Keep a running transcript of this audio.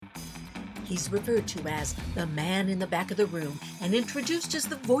He's referred to as the man in the back of the room and introduced as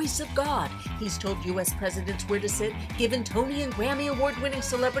the voice of God. He's told U.S. presidents where to sit, given Tony and Grammy award-winning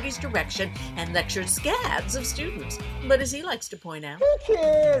celebrities direction, and lectured scads of students. But as he likes to point out, who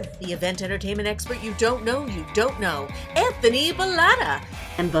cares? The event entertainment expert you don't know, Anthony Bellata.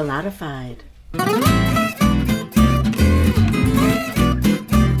 And Bellatified.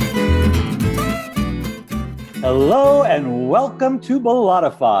 Hello and welcome to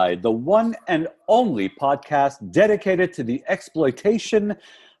Bellatified, the one and only podcast dedicated to the exploitation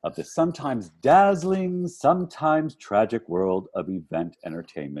of the sometimes dazzling, sometimes tragic world of event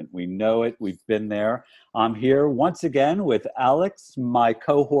entertainment. We know it. We've been there. I'm here once again with Alex, my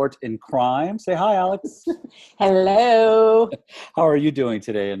cohort in crime. Say hi, Alex. Hello. How are you doing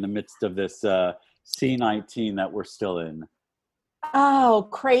today in the midst of this C-19 that we're still in? Oh,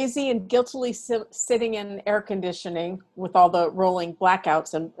 crazy and guiltily sitting in air conditioning with all the rolling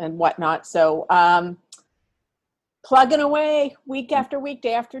blackouts and whatnot. So plugging away week after week,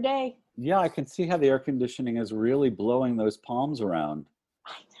 day after day. Yeah, I can see how the air conditioning is really blowing those palms around.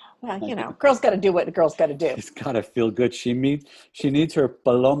 I know. Well, you know, girl's got to do what a girl's got to do. She's got to feel good. She needs her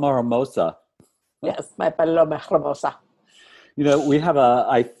Paloma Hermosa. Yes, my Paloma Hermosa. You know,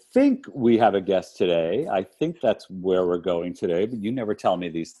 I think we have a guest today. I think that's where we're going today, but you never tell me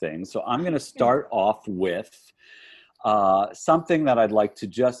these things. So I'm going to start off with something that I'd like to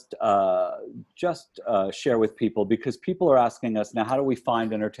just share with people, because people are asking us now, how do we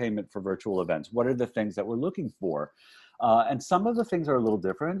find entertainment for virtual events? What are the things that we're looking for? And some of the things are a little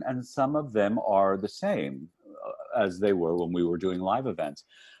different, and some of them are the same as they were when we were doing live events.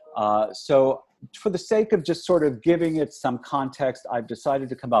 So for the sake of just sort of giving it some context, I've decided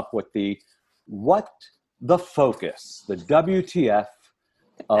to come up with the focus, the WTF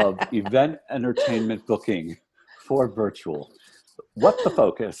of event entertainment booking for virtual. What the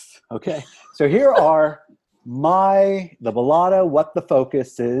focus, okay? So here are the Bellata what the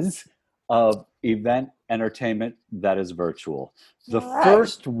focus is of event entertainment that is virtual. The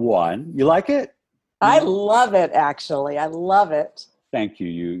first one, you like it? I love it, actually. I love it. Thank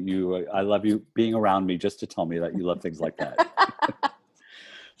you. I love you being around me just to tell me that you love things like that.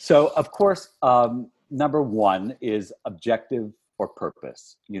 So, of course, number one is objective or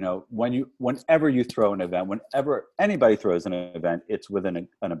purpose. You know, whenever you throw an event, whenever anybody throws an event, it's with an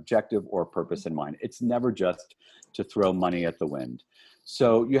objective or purpose in mind. It's never just to throw money at the wind.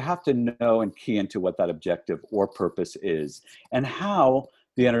 So you have to know and key into what that objective or purpose is and how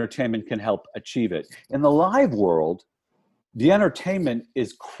the entertainment can help achieve it. In the live world, the entertainment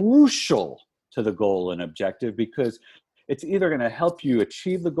is crucial to the goal and objective, because it's either going to help you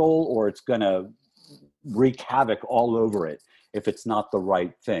achieve the goal or it's going to wreak havoc all over it if it's not the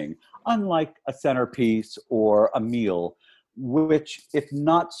right thing. Unlike a centerpiece or a meal, which, if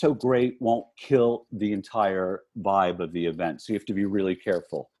not so great, won't kill the entire vibe of the event. So you have to be really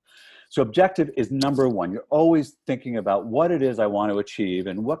careful. So objective is number one. You're always thinking about what it is I want to achieve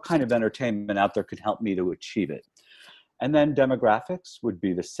and what kind of entertainment out there could help me to achieve it. And then demographics would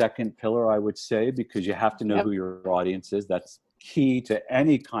be the second pillar, I would say, because you have to know who your audience is. That's key to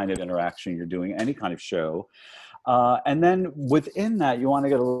any kind of interaction you're doing, any kind of show. And then within that, you want to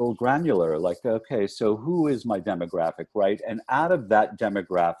get a little granular, like, okay, so who is my demographic, right? And out of that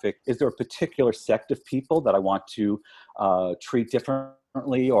demographic, is there a particular sect of people that I want to treat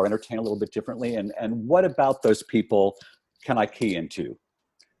differently or entertain a little bit differently? And what about those people can I key into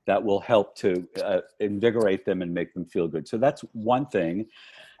that will help to invigorate them and make them feel good? So that's one thing.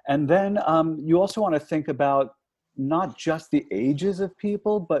 And then you also want to think about not just the ages of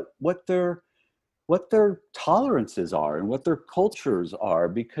people, but what their tolerances are and what their cultures are,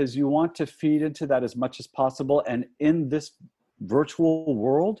 because you want to feed into that as much as possible. And in this virtual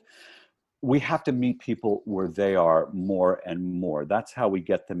world, we have to meet people where they are more and more. That's how we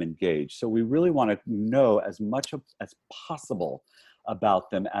get them engaged. So we really want to know as much as possible about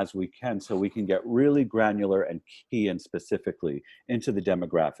them as we can, so we can get really granular and key and specifically into the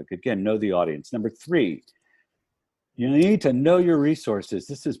demographic. Again, know the audience. Number three, you need to know your resources.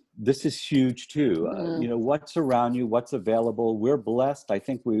 This is huge too. You know, what's around you, what's available. We're blessed. I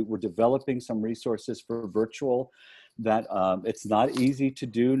think we're developing some resources for virtual that it's not easy to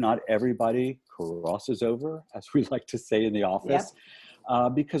do. Not everybody crosses over, as we like to say in the office,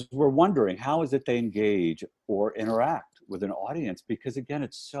 because we're wondering how is it they engage or interact with an audience, because again,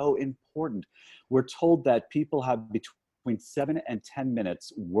 it's so important. We're told that people have between 7 and 10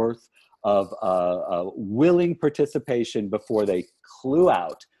 minutes worth of willing participation before they clue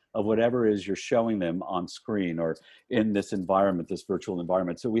out of whatever it is you're showing them on screen or in this environment, this virtual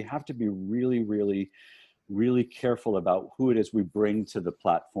environment. So we have to be really, really really careful about who it is we bring to the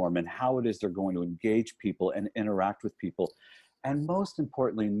platform and how it is they're going to engage people and interact with people. And most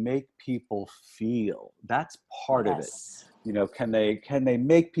importantly, make people feel. That's part of it. You know, can they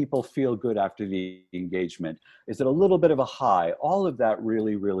make people feel good after the engagement? Is it a little bit of a high? All of that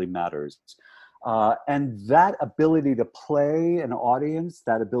really, really matters. And that ability to play an audience,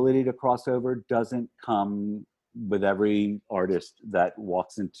 that ability to cross over, doesn't come with every artist that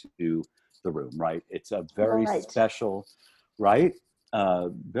walks into the room, right? It's a very special, right?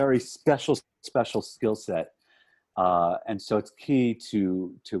 Very special skill set. And so it's key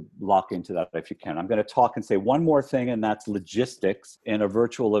to lock into that if you can. I'm going to talk and say one more thing, and that's logistics. In a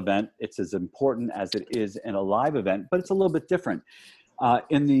virtual event, it's as important as it is in a live event, but it's a little bit different.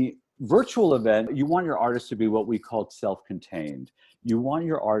 In the virtual event, you want your artist to be what we call self-contained. You want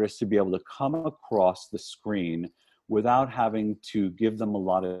your artist to be able to come across the screen without having to give them a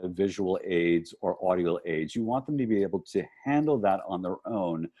lot of visual aids or audio aids. You want them to be able to handle that on their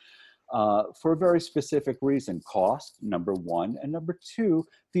own for a very specific reason. Cost, number one, and number two,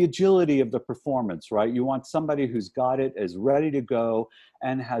 the agility of the performance, right? You want somebody who's got it, is ready to go,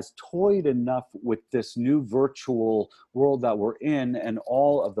 and has toyed enough with this new virtual world that we're in and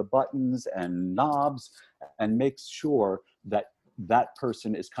all of the buttons and knobs, and makes sure that that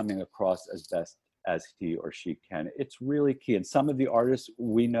person is coming across as best as he or she can. It's really key. And some of the artists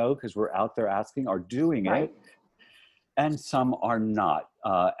we know, because we're out there asking, are doing it, and some are not.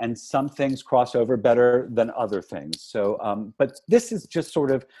 And some things cross over better than other things. So, but this is just sort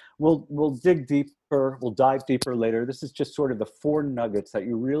of, we'll dig deeper, we'll dive deeper later. This is just sort of the 4 nuggets that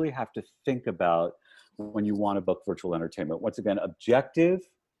you really have to think about when you want to book virtual entertainment. Once again, objective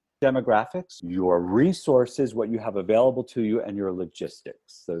demographics, your resources, what you have available to you, and your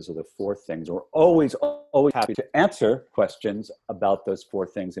logistics. Those are the 4 things. We're always happy to answer questions about those 4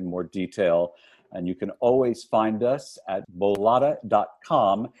 things in more detail. And you can always find us at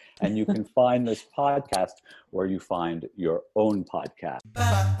bolada.com, and you can find this podcast where you find your own podcast.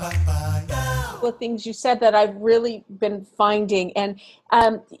 The things you said that I've really been finding, and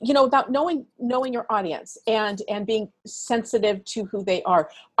you know, about knowing your audience and being sensitive to who they are.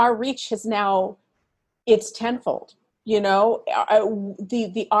 Our reach has now, it's tenfold. You know,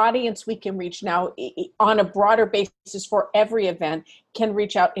 the audience we can reach now on a broader basis for every event can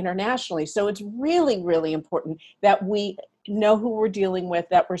reach out internationally. So it's really, really important that we know who we're dealing with,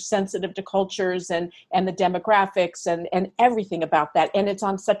 that we're sensitive to cultures and the demographics and everything about that. And it's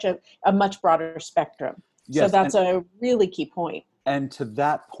on such a much broader spectrum. Yes, so that's a really key point. And to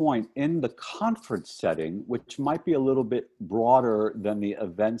that point, in the conference setting, which might be a little bit broader than the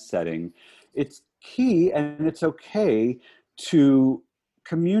event setting, it's key and it's okay to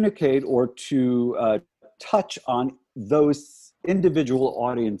communicate or to touch on those individual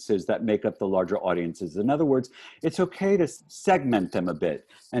audiences that make up the larger audiences. In other words, it's okay to segment them a bit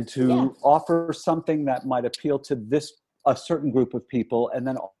and to offer something that might appeal to a certain group of people, and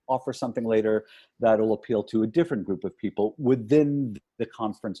then offer something later that'll appeal to a different group of people within the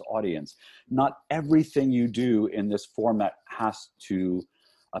conference audience. Not everything you do in this format has to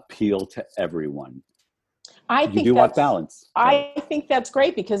appeal to everyone. I think you want balance. I think that's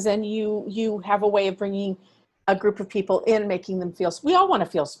great, because then you have a way of bringing a group of people in, making them feel, we all want to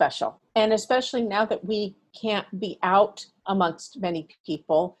feel special. And especially now that we can't be out amongst many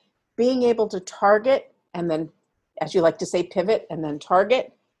people, being able to target and then, as you like to say, pivot and then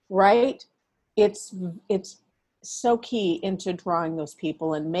target, right? It's so key into drawing those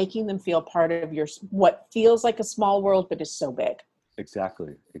people and making them feel part of your, what feels like a small world, but is so big.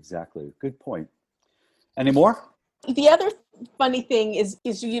 Exactly. Good point. Any more? The other funny thing is,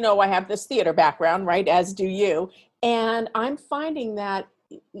 you know, I have this theater background, right? As do you. And I'm finding that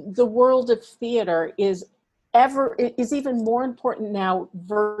the world of theater is even more important now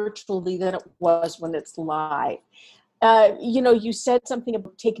virtually than it was when it's live. You know, you said something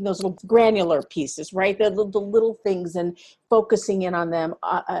about taking those little granular pieces, right? The little things and focusing in on them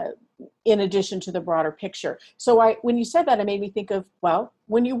in addition to the broader picture. So when you said that, it made me think of, well,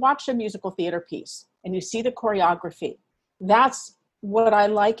 when you watch a musical theater piece and you see the choreography, that's what I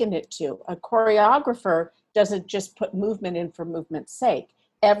liken it to. A choreographer doesn't just put movement in for movement's sake.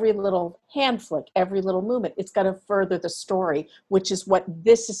 Every little hand flick, every little movement, it's got to further the story, which is what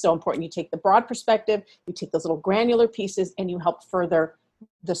this is so important. You take the broad perspective, you take those little granular pieces, and you help further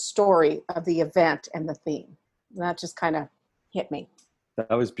the story of the event and the theme. And that just kind of hit me.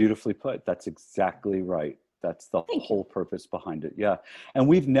 That was beautifully put. That's exactly right. That's the whole purpose behind it. Yeah. And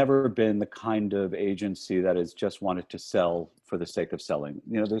we've never been the kind of agency that has just wanted to sell for the sake of selling.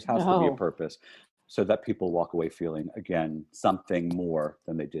 You know, there has to be a purpose, so that people walk away feeling, again, something more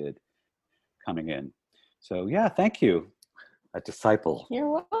than they did coming in. So yeah, thank you, a disciple.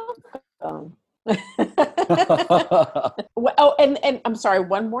 You're welcome. Oh, and I'm sorry,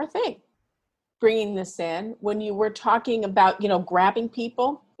 one more thing. Bringing this in, when you were talking about, grabbing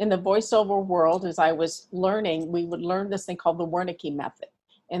people in the voiceover world, as I was learning, we would learn this thing called the Wernicke method.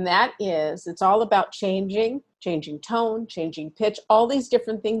 And that is, it's all about changing tone, changing pitch, all these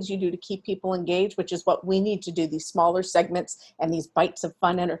different things you do to keep people engaged, which is what we need to do, these smaller segments and these bites of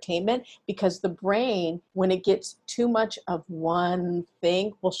fun entertainment, because the brain, when it gets too much of one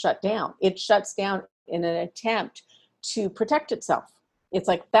thing, will shut down. It shuts down in an attempt to protect itself. It's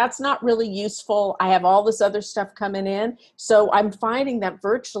like, that's not really useful. I have all this other stuff coming in. So I'm finding that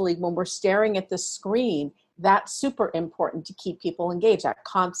virtually when we're staring at the screen, that's super important to keep people engaged, that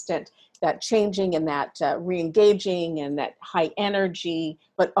constant, that changing and that re-engaging and that high energy,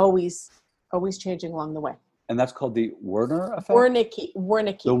 but always changing along the way. And that's called the Werner effect?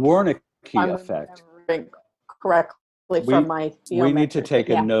 Wernicke. The Wernicke effect. Correctly from my we need to take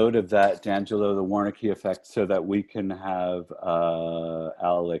a note of that, D'Angelo, the Wernicke effect, so that we can have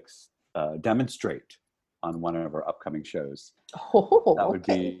Alex demonstrate on one of our upcoming shows. Oh, that would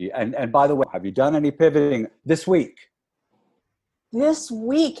be, and by the way, have you done any pivoting this week? This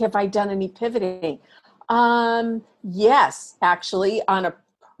week, have I done any pivoting? Yes, actually, on a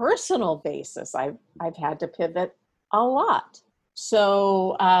personal basis, I've had to pivot a lot.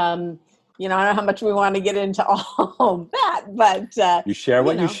 So, I don't know how much we want to get into all that, but you share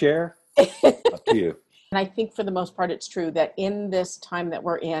what you share. Up to you. And I think for the most part, it's true that in this time that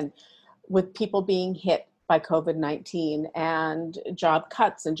we're in, with people being hit by COVID-19 and job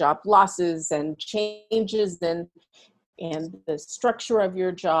cuts and job losses and changes in the structure of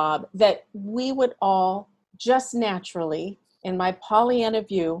your job, that we would all just naturally, in my Pollyanna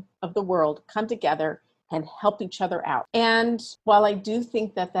view of the world, come together and help each other out. And while I do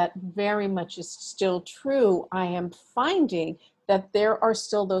think that that very much is still true, I am finding that there are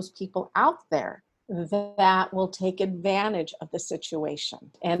still those people out there that will take advantage of the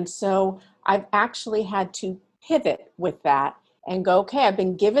situation. And so I've actually had to pivot with that and go, okay, I've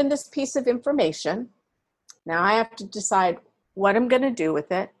been given this piece of information. Now I have to decide what I'm going to do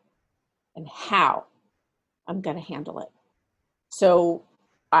with it and how I'm going to handle it. So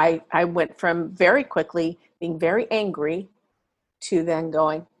I went from very quickly being very angry to then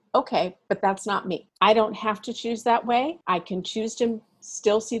going, okay, but that's not me. I don't have to choose that way. I can choose to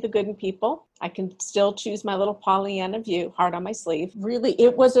still see the good in people. I can still choose my little Pollyanna view, heart on my sleeve. Really,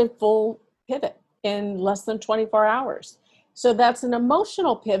 it was a full pivot in less than 24 hours. So that's an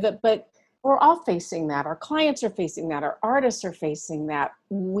emotional pivot, but we're all facing that. Our clients are facing that. Our artists are facing that.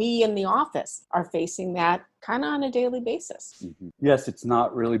 We in the office are facing that kind of on a daily basis. Mm-hmm. Yes, it's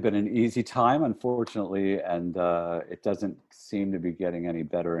not really been an easy time, unfortunately, and it doesn't seem to be getting any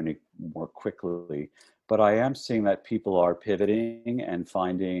better any more quickly. But I am seeing that people are pivoting and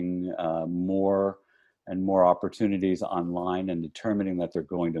finding more and more opportunities online and determining that they're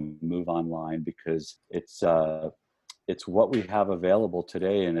going to move online because it's what we have available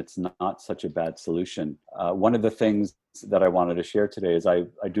today, and it's not such a bad solution. One of the things that I wanted to share today is I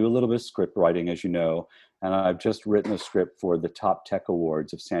do a little bit of script writing, as you know, and I've just written a script for the Top Tech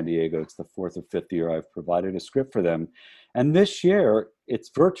Awards of San Diego. It's the 4th or 5th year I've provided a script for them. And this year, it's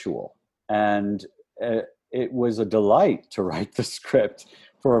virtual. And it was a delight to write the script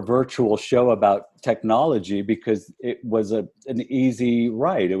for a virtual show about technology because it was an easy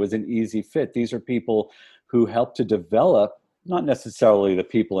write. It was an easy fit. These are people who helped to develop, not necessarily the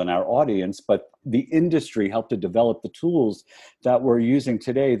people in our audience, but the industry helped to develop the tools that we're using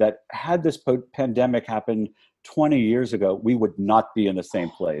today that had this pandemic happened 20 years ago, we would not be in the same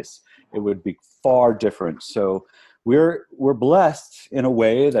place. It would be far different. So we're blessed in a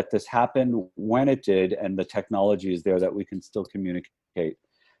way that this happened when it did, and the technology is there that we can still communicate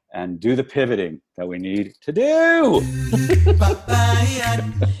and do the pivoting that we need to do.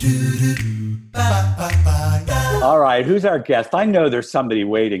 All right, who's our guest? I know there's somebody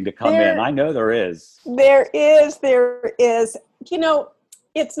waiting to come in. I know there is. There is. You know,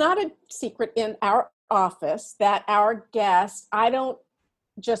 it's not a secret in our office that our guest, I don't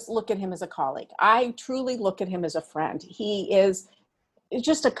just look at him as a colleague. I truly look at him as a friend. He is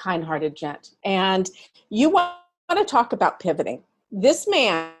just a kind-hearted gent. And you want to talk about pivoting. This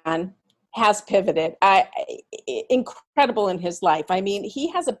man has pivoted. Incredible in his life. I mean, he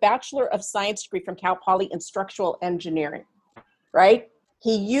has a Bachelor of Science degree from Cal Poly in structural engineering, right?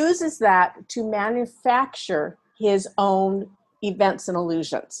 He uses that to manufacture his own events and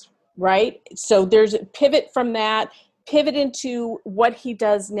illusions, right? So there's a pivot from that, pivot into what he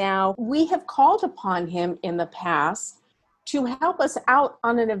does now. We have called upon him in the past to help us out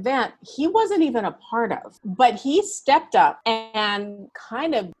on an event he wasn't even a part of. But he stepped up and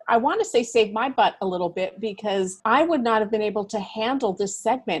kind of, I want to say, saved my butt a little bit, because I would not have been able to handle this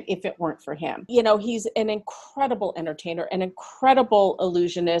segment if it weren't for him. You know, he's an incredible entertainer, an incredible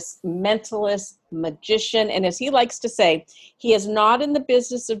illusionist, mentalist, magician. And as he likes to say, he is not in the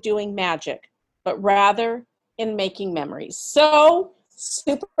business of doing magic, but rather in making memories. So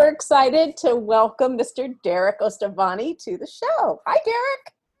super excited to welcome Mr. Derek Ostavani to the show. Hi,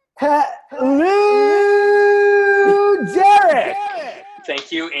 Derek. Hello, Derek.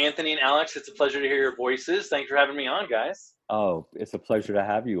 Thank you, Anthony and Alex. It's a pleasure to hear your voices. Thanks for having me on, guys. Oh, it's a pleasure to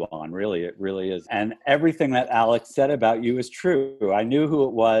have you on. Really, it really is. And everything that Alex said about you is true. I knew who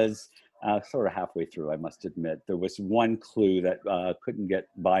it was sort of halfway through, I must admit. There was one clue that couldn't get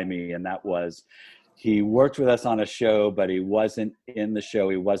by me, and that was he worked with us on a show, but he wasn't in the show.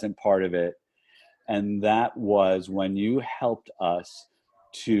 He wasn't part of it. And that was when you helped us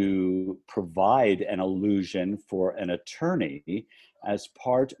to provide an illusion for an attorney as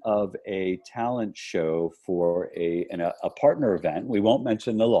part of a talent show for a partner event. We won't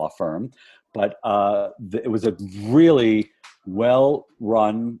mention the law firm, but it was a really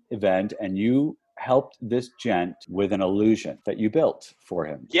well-run event, and you helped this gent with an illusion that you built for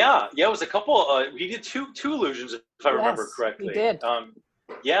him. Yeah, it was a couple. We did two illusions, if I remember correctly. We did.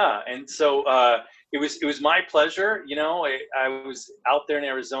 And so it was my pleasure. You know, I was out there in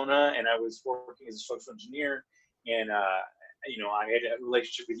Arizona, and I was working as a structural engineer, and you know, I had a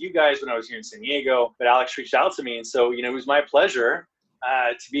relationship with you guys when I was here in San Diego. But Alex reached out to me, and so you know, it was my pleasure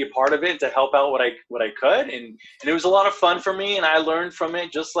to be a part of it, to help out what I could, and it was a lot of fun for me, and I learned from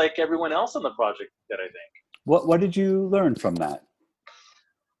it just like everyone else on the project that I think. What did you learn from that?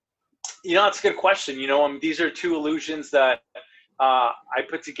 You know, it's a good question. You know, these are two illusions that I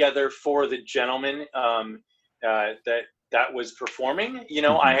put together for the gentleman that was performing. You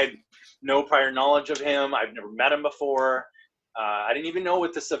know, I had no prior knowledge of him. I've never met him before. I didn't even know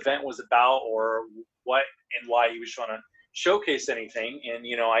what this event was about or what and why he was trying to showcase anything. And,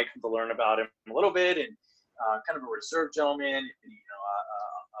 you know, I come to learn about him a little bit, and kind of a reserved gentleman, and, you know,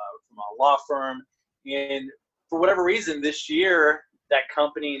 from a law firm. And for whatever reason, this year, that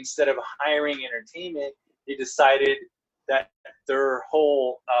company, instead of hiring entertainment, they decided that their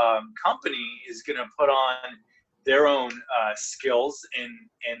whole company is going to put on their own skills and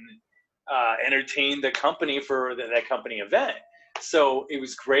entertain the company for that company event. So it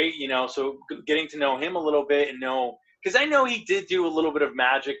was great, you know, so getting to know him a little bit and know, because I know he did do a little bit of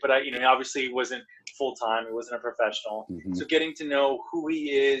magic, but you know, obviously he wasn't full-time, he wasn't a professional. So getting to know who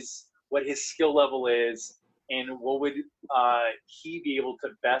he is, what his skill level is, and what would he be able to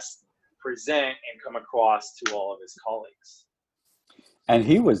best present and come across to all of his colleagues. And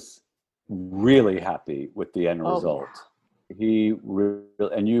he was really happy with the end result.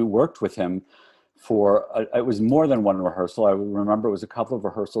 And you worked with him for, it was more than one rehearsal. I remember it was a couple of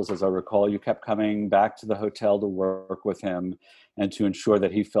rehearsals, as I recall. You kept coming back to the hotel to work with him and to ensure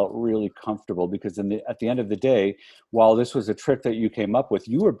that he felt really comfortable, because at the end of the day, while this was a trick that you came up with,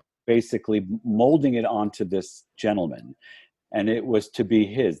 you were basically molding it onto this gentleman, and it was to be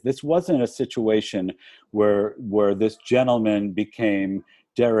his. This wasn't a situation where this gentleman became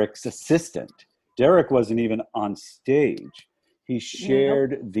Derek's assistant. Derek wasn't even on stage. He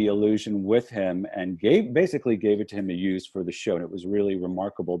shared the illusion with him and basically gave it to him to use for the show. And it was really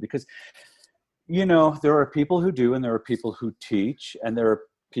remarkable because, you know, there are people who do, and there are people who teach, and there are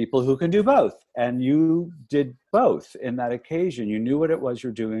people who can do both. And you did both in that occasion. You knew what it was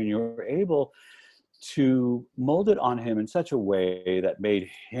you're doing, and you were able to mold it on him in such a way that made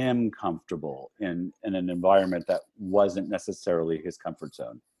him comfortable in an environment that wasn't necessarily his comfort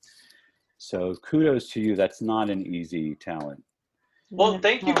zone. So kudos to you. That's not an easy talent. Well,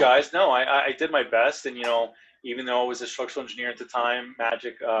 thank you guys. No, I did my best. And, you know, even though I was a structural engineer at the time,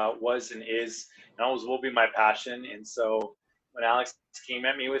 magic was and is, and always will be my passion. And so when Alex came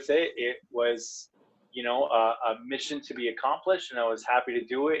at me with it, it was, you know, a mission to be accomplished. And I was happy to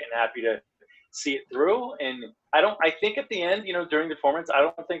do it and happy to see it through. And I think at the end, you know, during the performance, I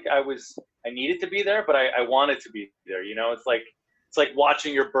don't think I needed to be there, but I wanted to be there. You know, it's like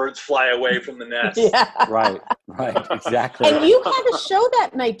watching your birds fly away from the nest. Yeah. Right, exactly. And you had a show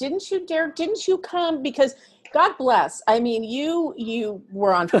that night, didn't you, Derek? Didn't you come? Because God bless. I mean, you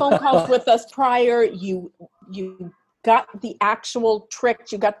were on phone calls with us prior. You got the actual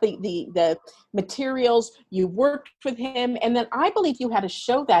tricks. You got the materials. You worked with him. And then I believe you had a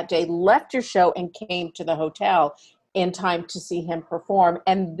show that day, left your show and came to the hotel in time to see him perform,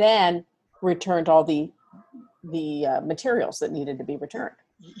 and then returned all the materials that needed to be returned.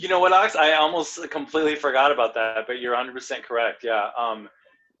 You know what, Alex? I almost completely forgot about that, but you're 100% correct. Yeah.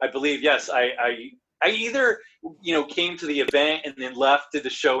 I believe, yes, I either, came to the event and then left, did the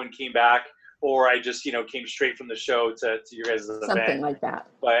show and came back, or I just, came straight from the show to your guys' Something event. like that.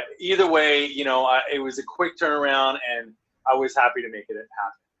 But either way, it was a quick turnaround and I was happy to make it happen.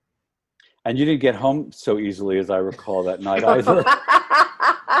 And you didn't get home so easily, as I recall, that night either.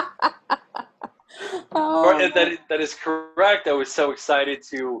 Oh. That is correct. I was so excited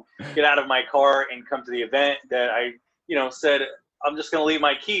to get out of my car and come to the event that I, said, I'm just going to leave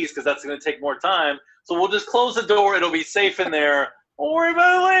my keys because that's going to take more time. So we'll just close the door. It'll be safe in there. We'll worry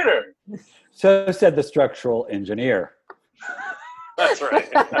about it later. So said the structural engineer. That's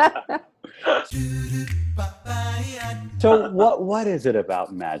right. So what is it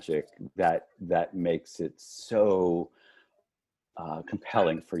about magic that makes it so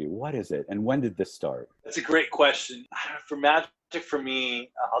compelling for you? What is it? And when did this start? That's a great question. For magic, for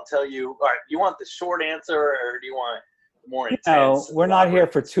me, I'll tell you, all right, you want the short answer or do you want more intense? No, we're not here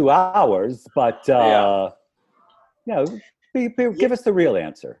for 2 hours, but give us the real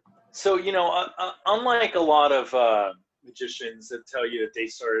answer. So, unlike a lot of magicians that tell you that they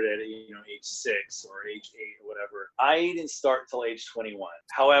started at age 6 or age 8 or whatever, I didn't start till age 21.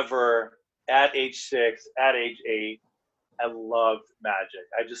 However, at age 6, at age 8, I loved magic.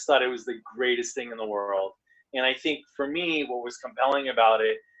 I just thought it was the greatest thing in the world. And I think for me, what was compelling about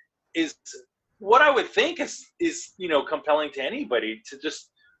it is what I would think is compelling to anybody, to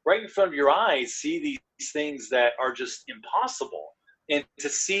just right in front of your eyes see these things that are just impossible, and to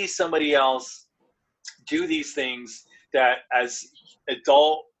see somebody else do these things that as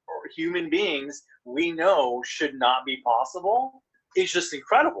adult or human beings we know should not be possible is just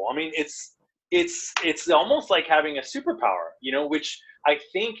incredible. I mean, it's almost like having a superpower, which I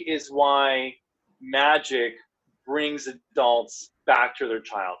think is why magic brings adults back to their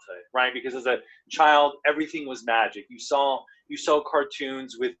childhood, right? Because as a child, everything was magic. You saw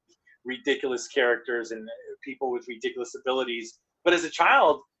cartoons with ridiculous characters and people with ridiculous abilities, but as a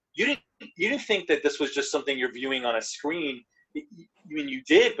child, you didn't think that this was just something you're viewing on a screen. I mean, you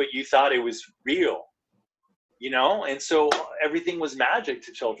did, but you thought it was real, and so everything was magic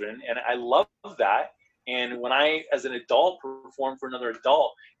to children, and I love that. And when I, as an adult, perform for another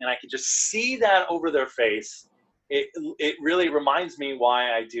adult, and I can just see that over their face, it really reminds me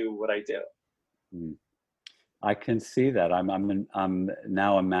why I do what I do. I can see that. I'm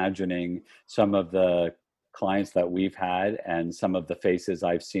now imagining some of the clients that we've had and some of the faces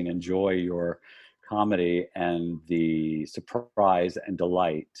I've seen enjoy your comedy, and the surprise and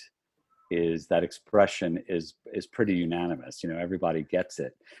delight is that expression is pretty unanimous. Everybody gets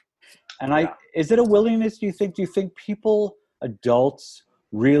it. And is it a willingness, do you think people, adults,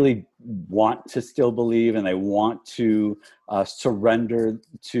 really want to still believe, and they want to surrender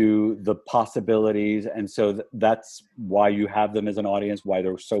to the possibilities, and so that's why you have them as an audience, why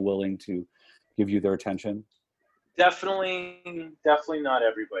they're so willing to give you their attention? Definitely not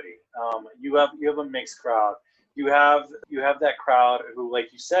everybody. You have a mixed crowd. You have that crowd who,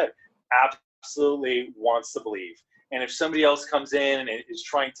 like you said, absolutely wants to believe. And if somebody else comes in and is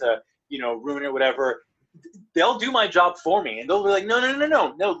trying to, ruin it, whatever, they'll do my job for me, and they'll be like, no,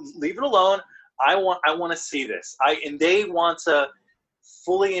 leave it alone. I want to see this. And they want to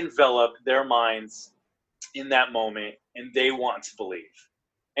fully envelop their minds in that moment, and they want to believe.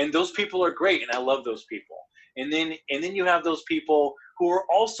 And those people are great, and I love those people. And then you have those people who are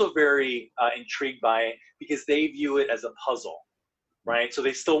also very intrigued by it because they view it as a puzzle, right? So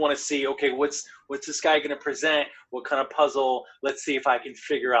they still want to see, okay, what's this guy going to present? What kind of puzzle? Let's see if I can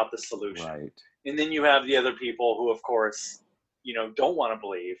figure out the solution. Right. And then you have the other people who, of course, don't want to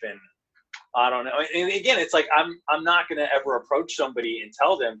believe. And I don't know. And again, it's like I'm not going to ever approach somebody and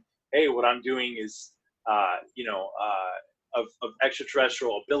tell them, hey, what I'm doing is, of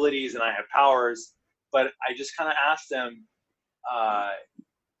extraterrestrial abilities and I have powers. But I just kind of ask them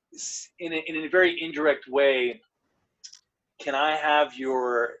in a very indirect way, can I have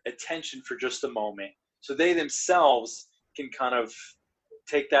your attention for just a moment? So they themselves can kind of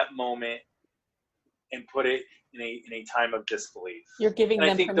take that moment and put it in a time of disbelief. You're giving and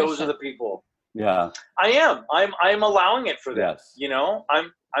them I think permission. Those are the people. Yeah. I am. I'm allowing it for them. Yes.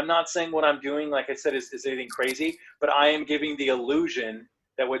 I'm not saying what I'm doing, like I said, is anything crazy, but I am giving the illusion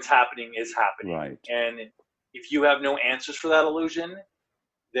that what's happening is happening. Right. And if you have no answers for that illusion,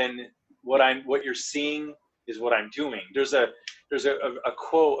 then what you're seeing is what I'm doing. There's a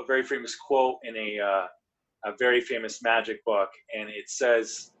quote, a very famous quote in a very famous magic book, and it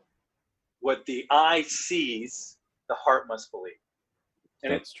says, "What the eye sees, the heart must believe."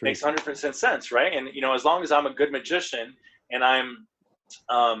 And That's it true. makes 100% sense, right? And as long as I'm a good magician and I'm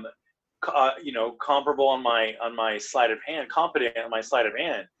comparable on my sleight of hand, competent on my sleight of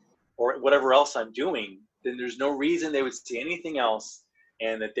hand, or whatever else I'm doing, then there's no reason they would see anything else,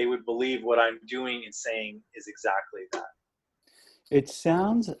 and that they would believe what I'm doing and saying is exactly that. It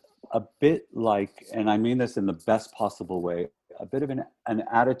sounds a bit like, and I mean this in the best possible way, a bit of an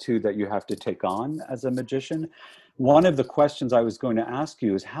attitude that you have to take on as a magician. One of the questions I was going to ask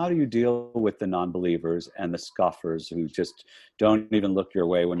you is, how do you deal with the non-believers and the scoffers who just don't even look your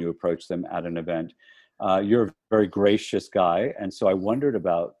way when you approach them at an event? You're a very gracious guy, and so I wondered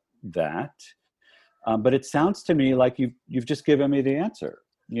about that. But it sounds to me like you've just given me the answer.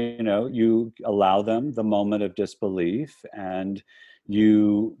 You allow them the moment of disbelief, and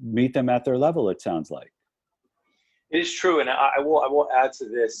you meet them at their level, it sounds like. It is true, and I will add to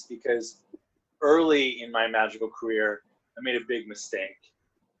this, because early in my magical career, I made a big mistake.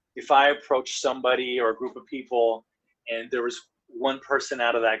 If I approached somebody or a group of people, and there was one person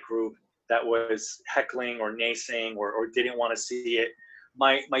out of that group that was heckling or naysaying or didn't want to see it,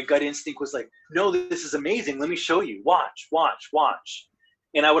 my gut instinct was like, no, this is amazing. Let me show you. Watch.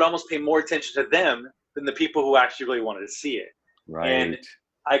 And I would almost pay more attention to them than the people who actually really wanted to see it. Right. And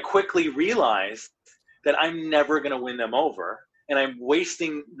I quickly realized that I'm never going to win them over. And I'm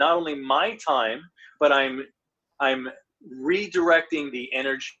wasting not only my time, but I'm redirecting the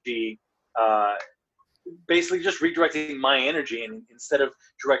energy, basically just redirecting my energy. And instead of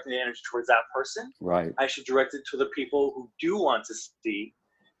directing the energy towards that person, right, I should direct it to the people who do want to see.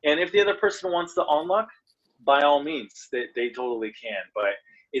 And if the other person wants the onlook, by all means, they totally can. But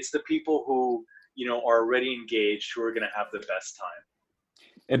it's the people who, are already engaged who are going to have the best time.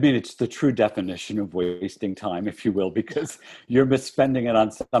 I mean, it's the true definition of wasting time, if you will, because you're misspending it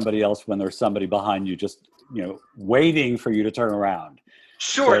on somebody else when there's somebody behind you just, waiting for you to turn around.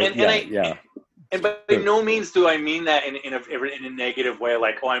 Sure. So, and by no means do I mean that in a negative way,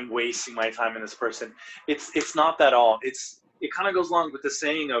 like, oh, I'm wasting my time in this person. It's not that at all. It kind of goes along with the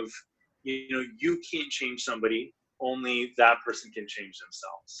saying of, you can't change somebody, only that person can change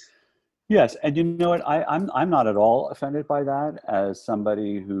themselves. Yes, and you know what? I'm not at all offended by that. As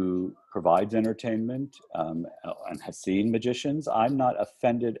somebody who provides entertainment and has seen magicians, I'm not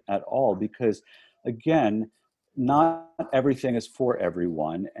offended at all, because, again, not everything is for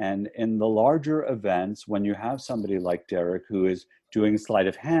everyone. And in the larger events, when you have somebody like Derek who is doing sleight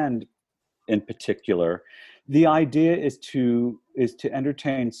of hand in particular, the idea is to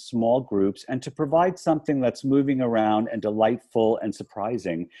entertain small groups and to provide something that's moving around and delightful and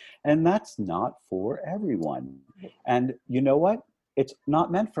surprising. And that's not for everyone. And you know what? It's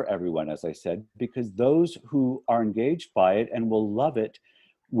not meant for everyone, as I said, because those who are engaged by it and will love it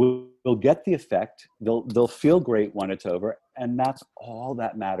will get the effect. They'll feel great when it's over. And that's all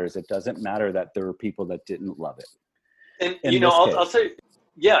that matters. It doesn't matter that there are people that didn't love it. And, I'll say,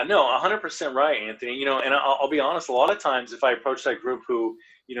 yeah, no, 100% right, Anthony. And I'll be honest, a lot of times if I approach that group who,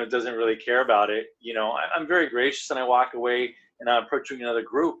 doesn't really care about it, I'm very gracious, and I walk away and I'm approaching another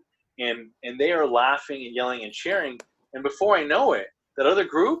group, and they are laughing and yelling and cheering. And before I know it, that other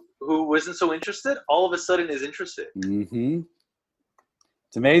group who wasn't so interested, all of a sudden is interested. Mm-hmm.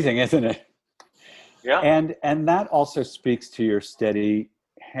 It's amazing, isn't it? Yeah. And that also speaks to your steady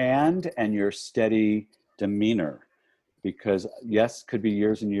hand and your steady demeanor. Because yes, could be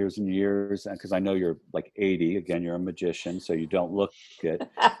years and years and years, and because I know you're like 80, again, you're a magician, so you don't look it.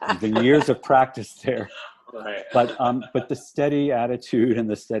 There's been years of practice there. Right. But the steady attitude and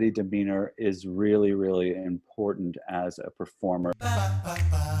the steady demeanor is really, really important as a performer.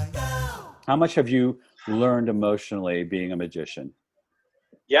 How much have you learned emotionally being a magician?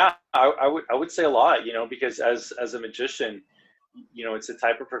 Yeah, I would say a lot, because as a magician, it's a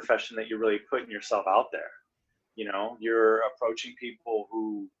type of profession that you're really putting yourself out there. You're approaching people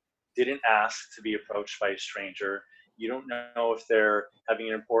who didn't ask to be approached by a stranger. You don't know if they're having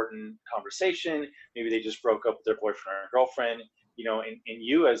an important conversation. Maybe they just broke up with their boyfriend or girlfriend. And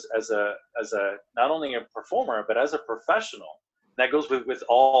you as a not only a performer but as a professional, that goes with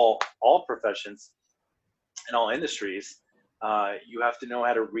all professions and all industries. You have to know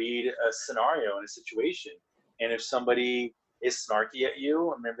how to read a scenario and a situation. And if somebody is snarky at you,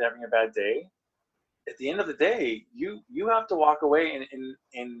 or maybe they're having a bad day, at the end of the day, you have to walk away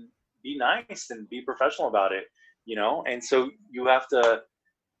and be nice and be professional about it, and so you have to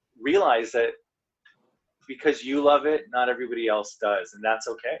realize that because you love it, not everybody else does, and that's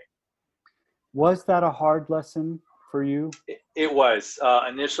okay. Was that a hard lesson for you? It was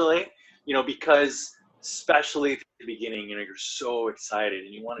initially, because especially at the beginning, you're so excited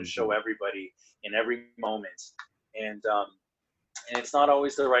and you want to show everybody in every moment, and it's not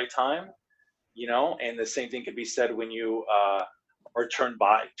always the right time. And the same thing could be said when you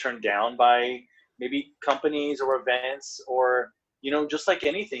turned down by maybe companies or events, or just like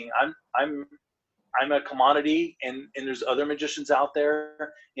anything, I'm a commodity, and there's other magicians out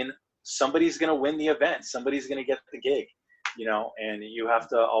there, and somebody's going to win the event, somebody's going to get the gig, and you have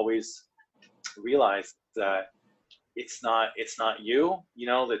to always realize that it's not you,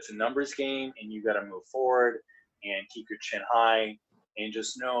 that's a numbers game, and you got to move forward and keep your chin high, and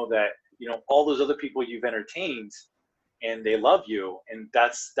just know that all those other people you've entertained, and they love you, and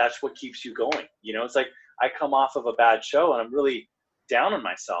that's what keeps you going. It's like I come off of a bad show and I'm really down on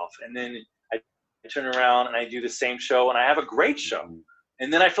myself, and then I turn around and I do the same show and I have a great show,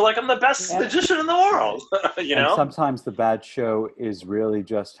 and then I feel like I'm the best magician in the world. And sometimes the bad show is really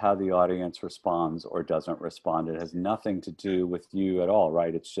just how the audience responds or doesn't respond. It has nothing to do with you at all,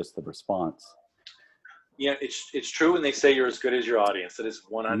 right? It's just the response. Yeah, it's true when they say you're as good as your audience. That is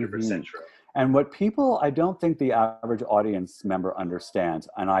 100% true. And what people, I don't think the average audience member understands,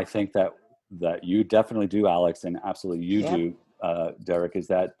 and I think that you definitely do, Alex, and absolutely you do, Derek, is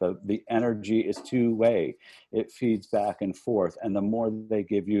that the energy is two-way. It feeds back and forth, and the more they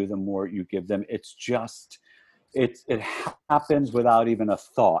give you, the more you give them. It's just, it happens without even a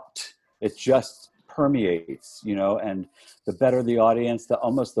thought. It just permeates, and the better the audience,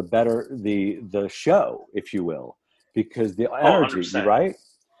 the better the show, if you will, because the energy, right?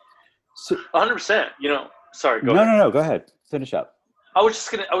 So, 100%. Sorry. Go ahead. No. Go ahead. Finish up. I was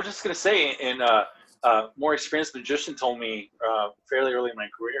just gonna say, and more experienced magician told me fairly early in my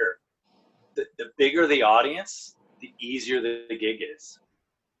career, the bigger the audience, the easier the gig is.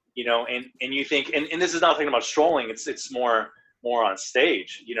 And you think, and this is not thinking about strolling. It's more on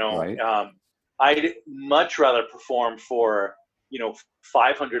stage. Right. I'd much rather perform for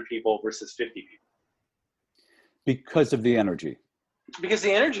 500 people versus 50 people because of the energy. Because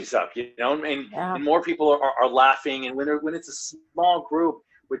the energy's up, and more people are laughing. And when it's a small group,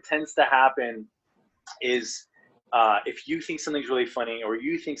 what tends to happen is if you think something's really funny, or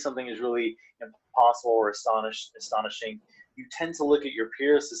you think something is really impossible or astonishing, you tend to look at your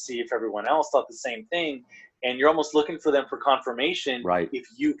peers to see if everyone else thought the same thing, and you're almost looking for them for confirmation, right, if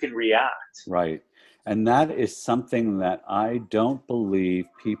you can react. Right. And that is something that I don't believe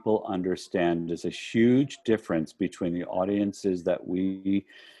people understand. There's a huge difference between the audiences that we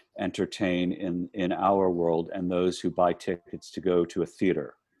entertain in our world and those who buy tickets to go to a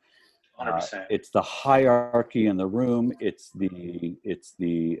theater. 100%. It's the hierarchy in the room. It's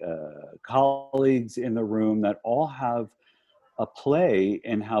the colleagues in the room that all have a play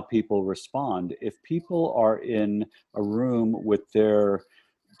in how people respond. If people are in a room with their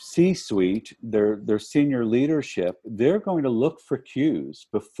C-suite, their senior leadership, they're going to look for cues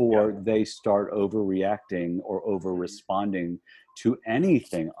before they start overreacting or over-responding to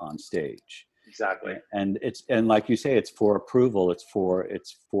anything on stage. Exactly. And like you say, it's for approval. It's for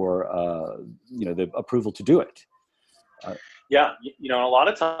the approval to do it. Yeah, a lot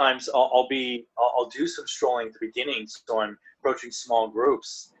of times I'll do some strolling at the beginning, so I'm approaching small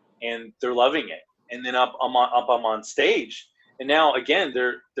groups, and they're loving it. And then I'm on stage, and now again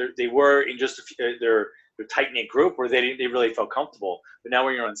they were in just their tight knit group where they really felt comfortable. But now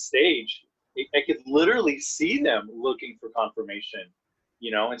when you're on stage, I could literally see them looking for confirmation,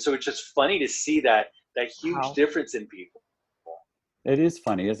 And so it's just funny to see that huge difference in people. It is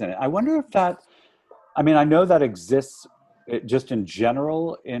funny, isn't it? I wonder if that. I mean, I know that exists just in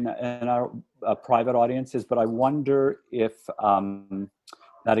general in our private audiences, but I wonder if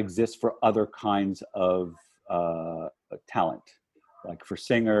that exists for other kinds of talent, like for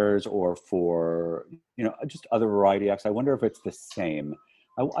singers or for just other variety acts. I wonder if it's the same.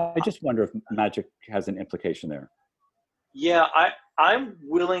 I just wonder if magic has an implication there. Yeah, I'm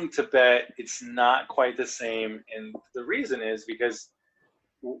willing to bet it's not quite the same, and the reason is because,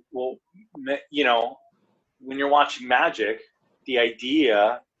 well, when you're watching magic, the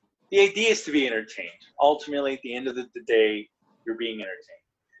idea is to be entertained. Ultimately, at the end of the day, you're being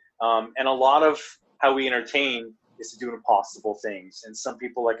entertained. And a lot of how we entertain is to do impossible things. And some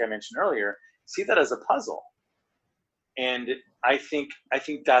people, like I mentioned earlier, see that as a puzzle. And I think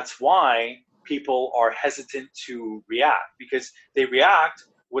that's why people are hesitant to react, because they react.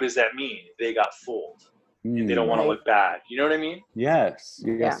 What does that mean? They got fooled. And they don't want to look bad. You know what I mean? Yes.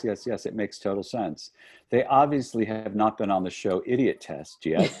 It makes total sense. They obviously have not been on the show Idiot Test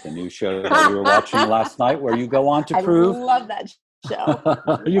yet, the new show that we were watching last night, where you go on to prove. I love that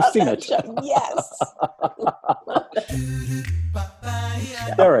show. You've seen it. Show. Yes.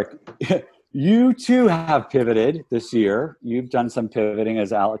 Derek, you too have pivoted this year. You've done some pivoting,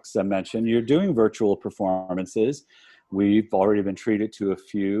 as Alex mentioned. You're doing virtual performances. We've already been treated to a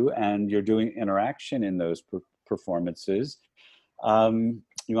few, and you're doing interaction in those performances.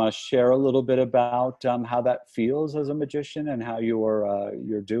 You want to share a little bit about how that feels as a magician and how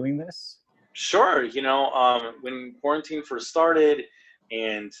you're doing this? Sure. When quarantine first started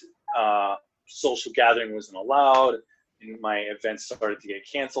and social gathering wasn't allowed and my events started to get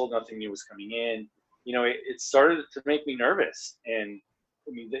canceled, nothing new was coming in, it started to make me nervous. And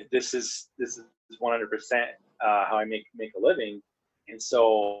I mean, this is 100% how I make a living. And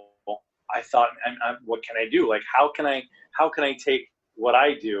so I thought, what can I do? Like, how can I take what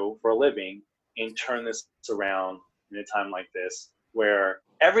I do for a living and turn this around in a time like this, where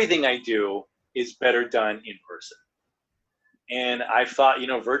everything I do is better done in person? And I thought,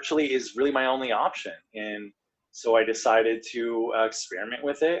 virtually is really my only option. And so I decided to experiment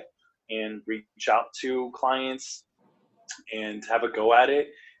with it and reach out to clients and have a go at it.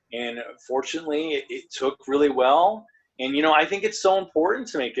 And fortunately, it took really well. And, I think it's so important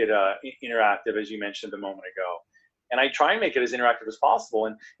to make it interactive, as you mentioned a moment ago. And I try and make it as interactive as possible.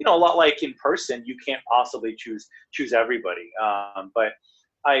 And, a lot like in person, you can't possibly choose everybody. But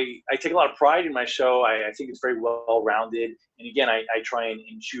I take a lot of pride in my show. I think it's very well-rounded. And again, I try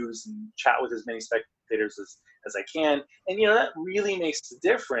and choose and chat with as many spectators as I can. And, that really makes the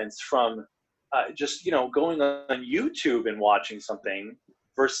difference from just, going on YouTube and watching something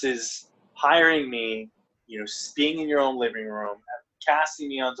versus hiring me, being in your own living room, casting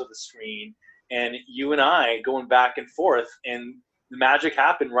me onto the screen, and you and I going back and forth, and the magic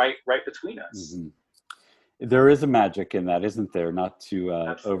happened right between us. Mm-hmm. There is a magic in that, isn't there? Not to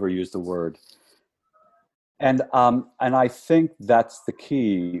overuse the word. And I think that's the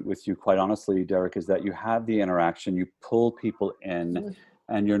key with you, quite honestly, Derek, is that you have the interaction, you pull people in,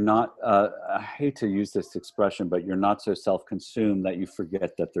 and you're not, I hate to use this expression, but you're not so self-consumed that you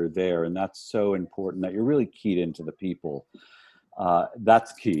forget that they're there. And that's so important, that you're really keyed into the people.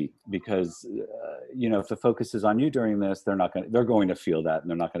 That's key, because if the focus is on you during this, they're going to feel that, and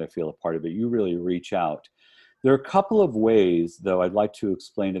they're not going to feel a part of it. You really reach out. There are a couple of ways, though, I'd like to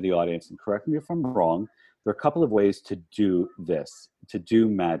explain to the audience, and correct me if I'm wrong. There are a couple of ways to do this, to do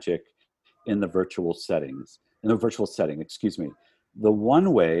magic in the virtual setting, excuse me. The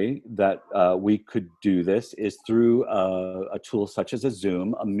one way that we could do this is through a tool such as a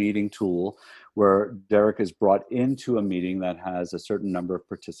Zoom, a meeting tool, where Derek is brought into a meeting that has a certain number of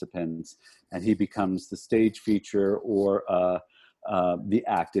participants, and he becomes the stage feature or the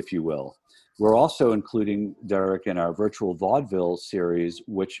act, if you will. We're also including Derek in our virtual vaudeville series,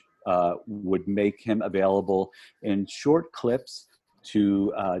 which would make him available in short clips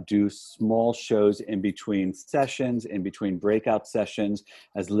to do small shows in between sessions, in between breakout sessions,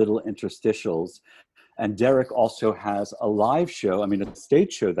 as little interstitials. And Derek also has a live show, a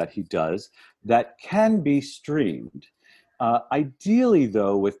stage show that he does that can be streamed. Ideally,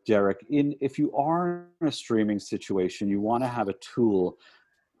 though, with Derek, if you are in a streaming situation, you want to have a tool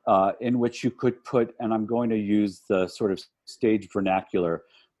in which you could put, and I'm going to use the sort of stage vernacular,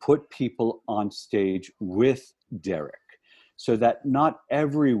 put people on stage with Derek, so that not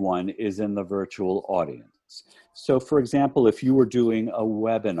everyone is in the virtual audience. So, for example, if you were doing a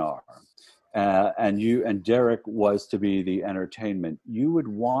webinar and Derek was to be the entertainment, you would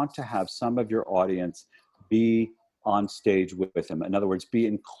want to have some of your audience be on stage with him. In other words, be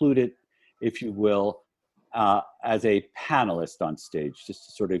included, if you will, as a panelist on stage, just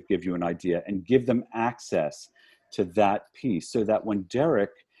to sort of give you an idea and give them access to that piece, so that when Derek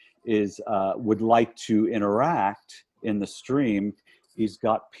would like to interact in the stream, he's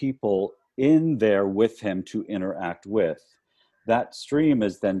got people in there with him to interact with. That stream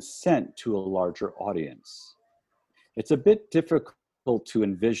is then sent to a larger audience. It's a bit difficult to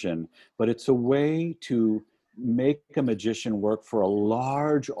envision, but it's a way to make a magician work for a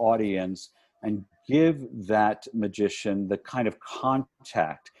large audience and give that magician the kind of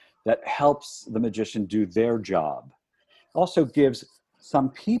contact that helps the magician do their job. Also gives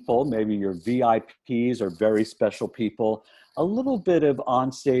some people, maybe your VIPs or very special people, a little bit of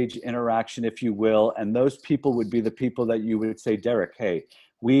onstage interaction, if you will. And those people would be the people that you would say, Derek, hey,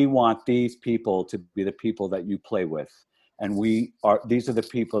 we want these people to be the people that you play with. And these are the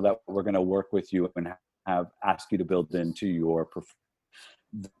people that we're going to work with you and ask you to build into your performance.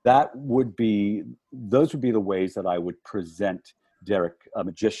 Those would be the ways that I would present Derek, a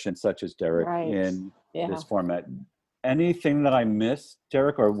magician such as Derek, in this format. Anything that I missed,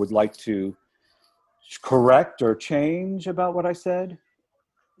 Derek, or would like to correct or change about what I said?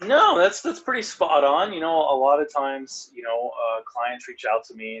 No, that's pretty spot on. A lot of times, clients reach out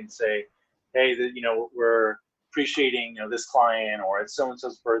to me and say, hey, we're appreciating, this client, or it's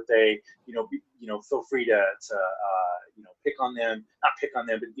so-and-so's birthday, feel free to pick on them, not pick on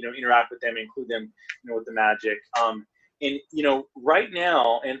them, but, interact with them, include them, with the magic. And right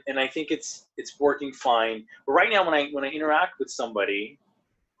now, and I think it's working fine. But right now, when I interact with somebody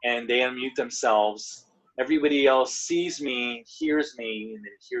and they unmute themselves, everybody else sees me, hears me, and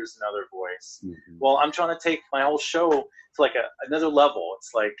then hears another voice. Mhm. Well, I'm trying to take my whole show to like another level.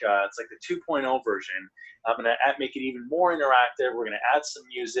 It's like the 2.0 version. I'm gonna make it even more interactive. We're gonna add some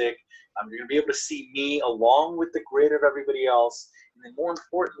music. You're gonna be able to see me along with the grid of everybody else. And then more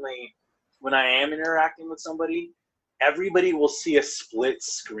importantly, when I am interacting with somebody, everybody will see a split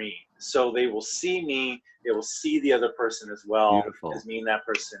screen. So they will see me, they will see the other person as well. Beautiful. As me and that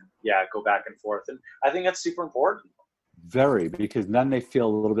person, go back and forth. And I think that's super important. Very, because then they feel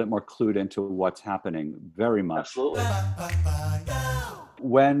a little bit more clued into what's happening. Very much. Absolutely.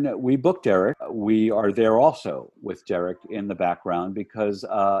 When we book Derek, we are there also with Derek in the background because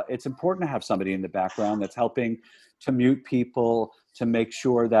it's important to have somebody in the background that's helping to mute people, to make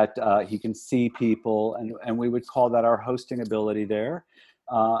sure that he can see people, and we would call that our hosting ability there.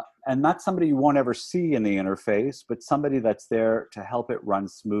 And not somebody you won't ever see in the interface, but somebody that's there to help it run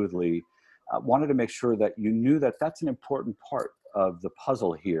smoothly. Wanted to make sure that you knew that that's an important part of the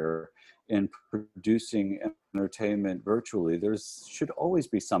puzzle here in producing entertainment virtually. There should always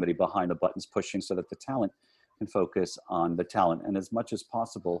be somebody behind the buttons pushing so that the talent can focus on the talent. And as much as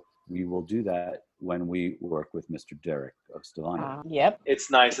possible, we will do that when we work with Mr. Derek Stevano. Yep.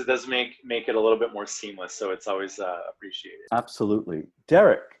 It's nice. It does make it a little bit more seamless, so it's always appreciated. Absolutely.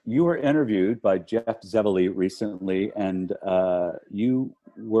 Derek, you were interviewed by Jeff Zevely recently, and you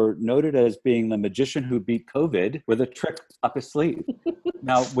were noted as being the magician who beat COVID with a trick up his sleeve.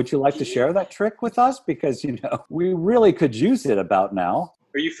 Now, would you like to share that trick with us? Because, we really could use it about now.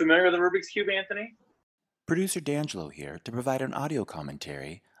 Are you familiar with the Rubik's Cube, Anthony? Producer D'Angelo here to provide an audio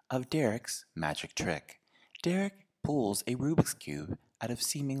commentary of Derek's magic trick. Derek pulls a Rubik's Cube out of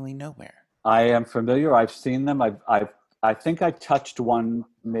seemingly nowhere. I am familiar. I've seen them. I think I touched one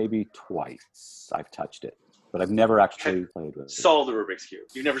maybe twice. I've touched it, but I've never actually played with it. Solved the Rubik's Cube.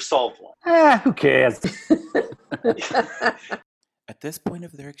 You've never solved one. Who cares? At this point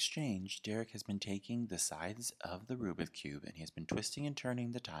of their exchange, Derek has been taking the sides of the Rubik's Cube and he has been twisting and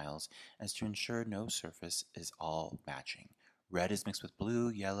turning the tiles as to ensure no surface is all matching. Red is mixed with blue,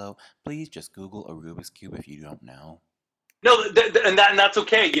 yellow. Please just Google a Rubik's Cube if you don't know. No, and that's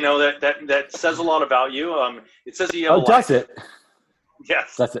okay. That says a lot about you. It says you have Oh, does it?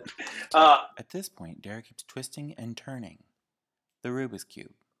 Yes. That's it. At this point, Derek keeps twisting and turning the Rubik's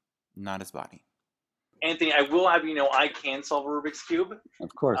Cube, not his body. Anthony, I will have you know I can solve a Rubik's Cube.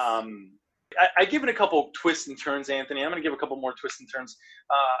 Of course. I give it a couple twists and turns, Anthony. I'm going to give a couple more twists and turns,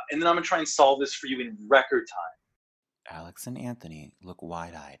 and then I'm going to try and solve this for you in record time. Alex and Anthony look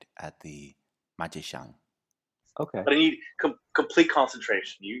wide-eyed at the magician. Okay. But I need complete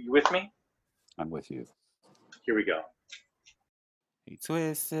concentration. You with me? I'm with you. Here we go. He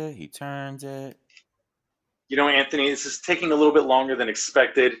twists it, he turns it. Anthony, this is taking a little bit longer than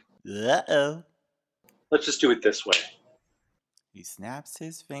expected. Uh-oh. Let's just do it this way. He snaps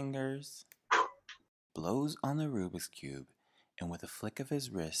his fingers, blows on the Rubik's Cube, and with a flick of his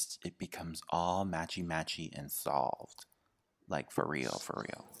wrist, it becomes all matchy-matchy and solved. Like, for real, for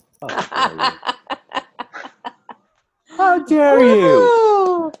real. How dare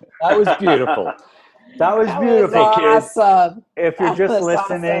you? That was beautiful. That was beautiful, kids. Awesome. If you're just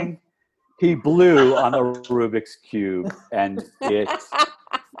listening, he blew on the Rubik's Cube, and it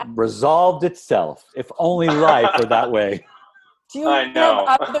resolved itself. If only life were that way. Do you I have know.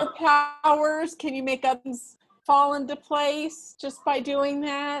 other powers? Can you make things fall into place just by doing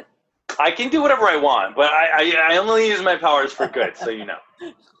that? I can do whatever I want, but I only use my powers for good, so you know.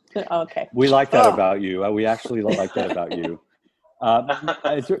 Okay. We like that about you. We actually like that about you.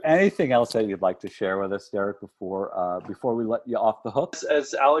 Is there anything else that you'd like to share with us, Derek, before we let you off the hook?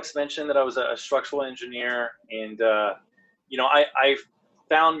 As Alex mentioned, that I was a structural engineer, and I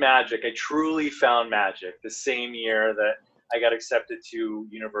found magic. I truly found magic the same year that I got accepted to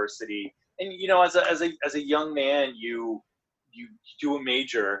university. And as a young man, you do a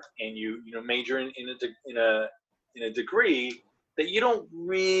major, and you major in a degree that you don't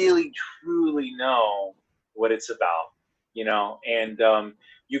really truly know what it's about, and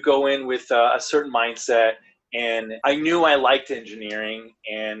you go in with a certain mindset. And I knew I liked engineering,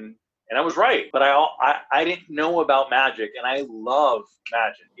 and I was right, but I didn't know about magic, and I love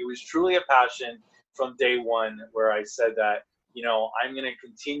magic. It was truly a passion from day one, where I said that I'm going to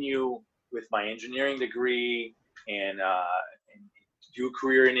continue with my engineering degree and do a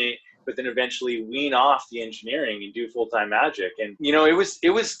career in it, but then eventually wean off the engineering and do full-time magic. And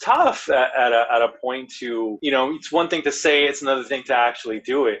it was tough at a point to it's one thing to say, it's another thing to actually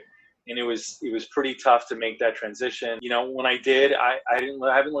do it. and it was pretty tough to make that transition. You know, when I did, I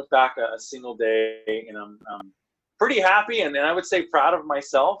haven't looked back a single day, and I'm pretty happy, and I would say proud of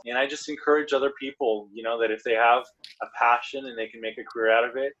myself. And I just encourage other people, you know, that if they have a passion and they can make a career out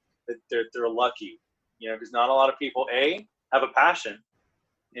of it, that they're lucky, you know, because not a lot of people have a passion,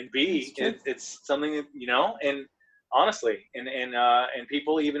 and B, it's something that, you know, and honestly, and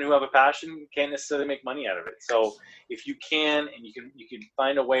people even who have a passion can't necessarily make money out of it. So if you can, and you can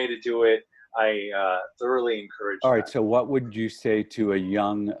find a way to do it, I thoroughly encourage All right. that. So what would you say to a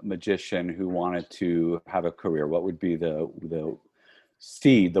young magician who wanted to have a career? What would be the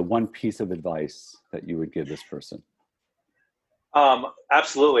one piece of advice that you would give this person?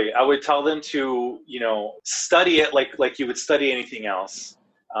 Absolutely. I would tell them to, you know, study it like you would study anything else.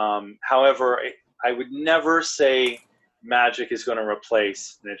 However, I would never say magic is going to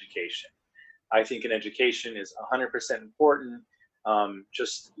replace an education. I think an education is 100% important.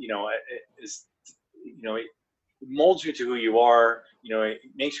 Just, you know, it molds you to who you are. You know, it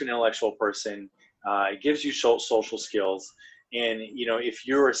makes you an intellectual person. It gives you social skills. And, you know, if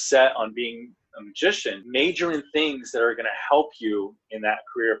you're set on being a magician, major in things that are going to help you in that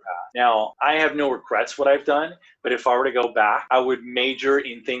career path. Now, I have no regrets what I've done, but if I were to go back, I would major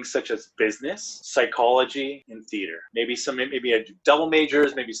in things such as business, psychology, and theater. Maybe I do double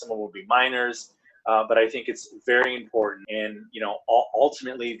majors, maybe some of them will be minors. But I think it's very important, and you know,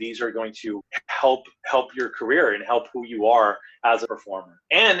 ultimately, these are going to help your career and help who you are as a performer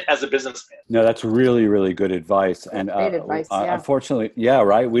and as a businessman. No, that's really, really good advice. And Great advice, yeah. Unfortunately, yeah,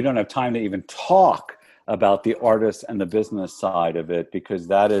 right. We don't have time to even talk about the artist and the business side of it, because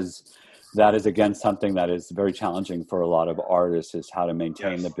that is again something that is very challenging for a lot of artists, is how to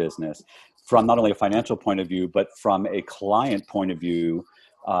maintain the business from not only a financial point of view, but from a client point of view.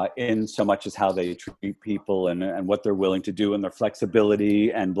 In so much as how they treat people and what they're willing to do and their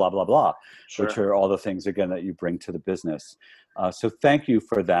flexibility and blah, blah, blah, Sure. Which are all the things, again, that you bring to the business. So thank you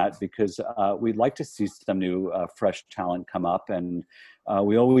for that, because we'd like to see some new fresh talent come up, and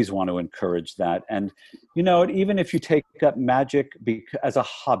we always want to encourage that. And, you know, even if you take up magic as a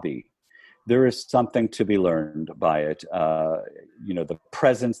hobby, there is something to be learned by it. You know, the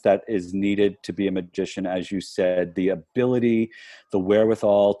presence that is needed to be a magician, as you said, the ability, the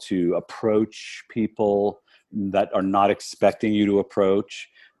wherewithal to approach people that are not expecting you to approach.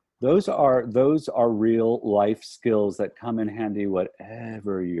 Those are real life skills that come in handy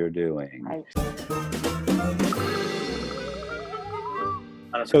whatever you're doing. Right.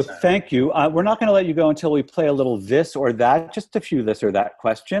 100%. So thank you. We're not going to let you go until we play a little this or that, just a few this or that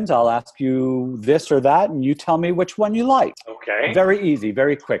questions. I'll ask you this or that, and you tell me which one you like. Okay. Very easy,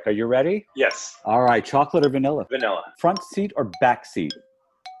 very quick. Are you ready? Yes. All right. Chocolate or vanilla? Vanilla. Front seat or back seat?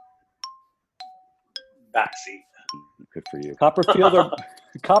 Backseat. Good for you.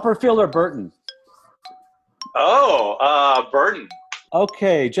 Copperfield or Burton? Oh, Burton.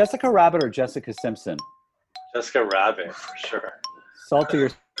 Okay. Jessica Rabbit or Jessica Simpson? Jessica Rabbit, for sure. Salty or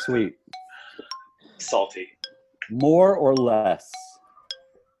sweet? Salty. More or less?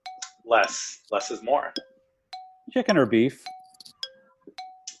 Less. Less is more. Chicken or beef?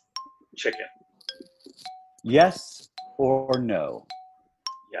 Chicken. Yes or no?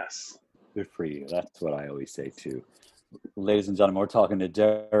 Yes. Good for you. That's what I always say too. Ladies and gentlemen, we're talking to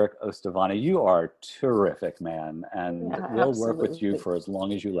Derek Ostavani. You are terrific, man, and we'll work with you for as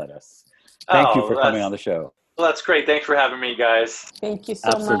long as you let us. Thank you for coming on the show. Well, that's great. Thanks for having me, guys. Thank you so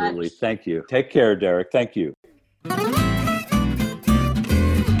much. Absolutely. Thank you. Take care, Derek. Thank you.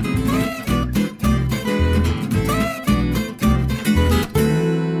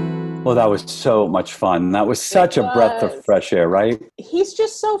 Well, that was so much fun. That was such a breath of fresh air, right? He's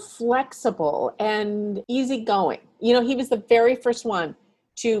just so flexible and easygoing. You know, he was the very first one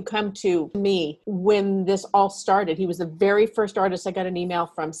to come to me when this all started. He was the very first artist I got an email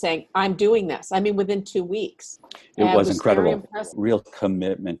from saying, I'm doing this. I mean, within 2 weeks. It was incredible. Real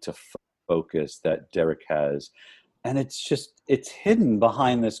commitment to focus that Derek has. And it's hidden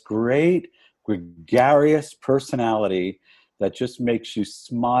behind this great, gregarious personality that just makes you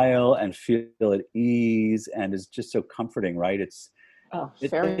smile and feel at ease and is just so comforting, right? It's much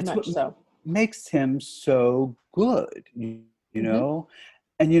so. Makes him so good, you know?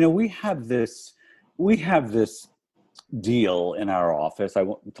 And, you know, we have this deal in our office. I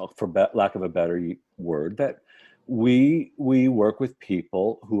won't talk for lack of a better word, that we work with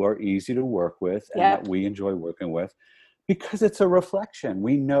people who are easy to work with and that we enjoy working with, because it's a reflection.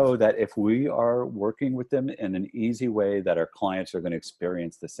 We know that if we are working with them in an easy way, that our clients are going to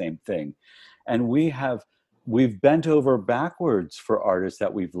experience the same thing. And we have we've bent over backwards for artists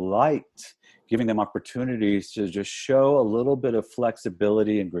that we've liked, giving them opportunities to just show a little bit of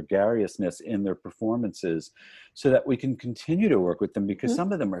flexibility and gregariousness in their performances so that we can continue to work with them, because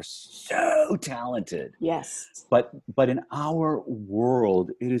some of them are so talented. Yes. But in our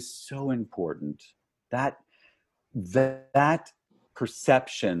world, it is so important that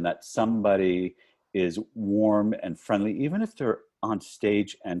perception that somebody is warm and friendly, even if they're on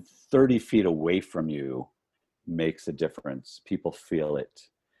stage and 30 feet away from you, makes a difference. People feel it.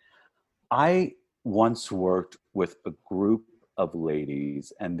 I once worked with a group of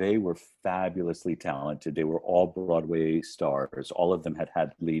ladies, and they were fabulously talented. They were all Broadway stars. All of them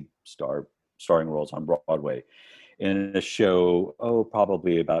had lead starring roles on Broadway in a show,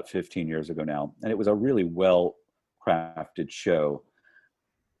 probably about 15 years ago now. And it was a really well-crafted show.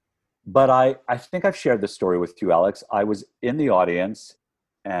 But I think I've shared this story with you, Alex. I was in the audience,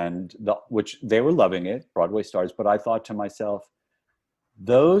 and which they were loving it, Broadway stars, but I thought to myself,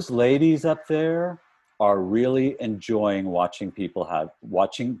 those ladies up there are really enjoying watching people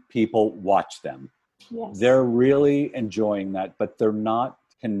watch them. Yes. They're really enjoying that, but they're not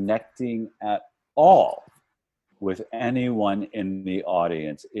connecting at all with anyone in the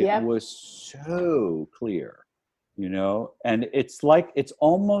audience. It was so clear. And it's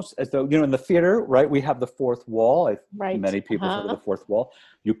almost as though, in the theater, right, we have the fourth wall. Right. Many people heard of the fourth wall.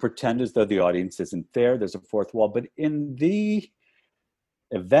 You pretend as though the audience isn't there. There's a fourth wall. But in the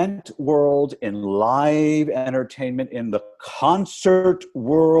event world, in live entertainment, in the concert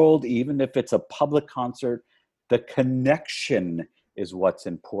world, even if it's a public concert, the connection is what's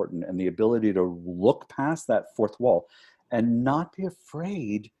important, and the ability to look past that fourth wall and not be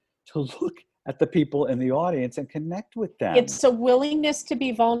afraid to look at the people in the audience and connect with them. It's a willingness to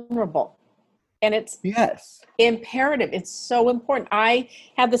be vulnerable. And it's imperative. It's so important. I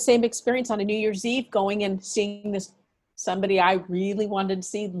had the same experience on a New Year's Eve, going and seeing somebody I really wanted to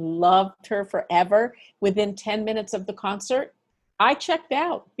see, loved her forever. Within 10 minutes of the concert, I checked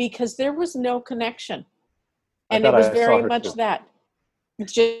out because there was no connection. And it was very much that.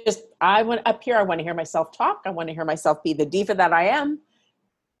 It's just, I went up here, I want to hear myself talk. I want to hear myself be the diva that I am.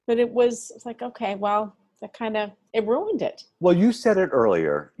 But it's like, okay, well, it ruined it. Well, you said it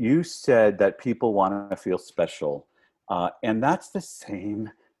earlier. You said that people want to feel special. And that's the same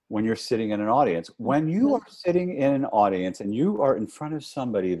when you're sitting in an audience. When you are sitting in an audience and you are in front of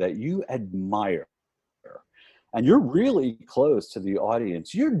somebody that you admire, and you're really close to the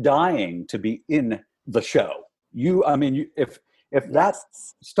audience, you're dying to be in the show. If that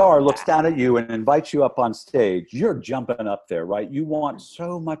star looks down at you and invites you up on stage, you're jumping up there, right? You want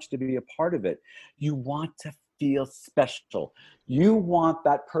so much to be a part of it. You want to feel special. You want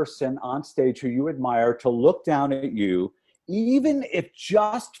that person on stage who you admire to look down at you, even if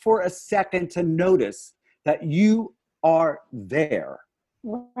just for a second, to notice that you are there.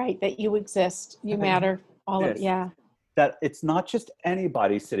 Right, that you exist, you matter, all of it, That it's not just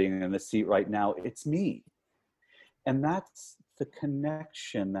anybody sitting in the seat right now, it's me. And that's the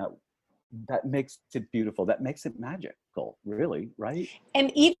connection that makes it beautiful, that makes it magical, really, right?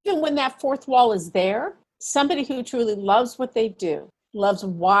 And even when that fourth wall is there, somebody who truly loves what they do, loves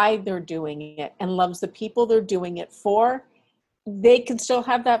why they're doing it, and loves the people they're doing it for, they can still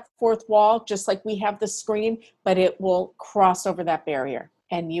have that fourth wall, just like we have the screen, but it will cross over that barrier,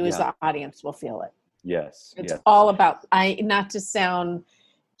 and you as the audience will feel it. Yes. It's all about, not to sound,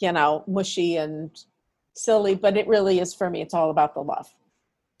 mushy and silly, but it really is for me. It's all about the love.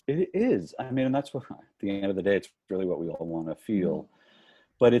 It is. And that's what, at the end of the day, it's really what we all want to feel.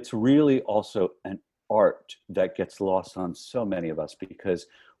 But it's really also an art that gets lost on so many of us, because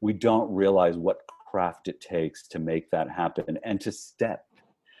we don't realize what craft it takes to make that happen, and to step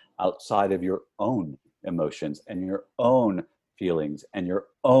outside of your own emotions and your own feelings and your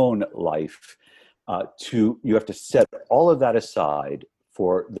own life. You have to set all of that aside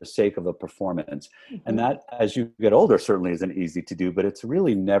for the sake of a performance. And that, as you get older, certainly isn't easy to do, but it's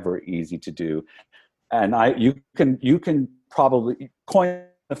really never easy to do. And you can probably coin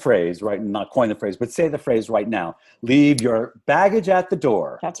the phrase, right? Not coin the phrase, but say the phrase right now: leave your baggage at the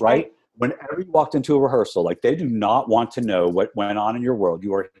door. That's right. Whenever you walked into a rehearsal, like, they do not want to know what went on in your world.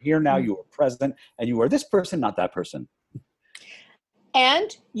 You are here now, you are present, and you are this person, not that person.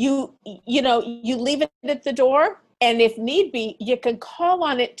 And you leave it at the door. And if need be, you can call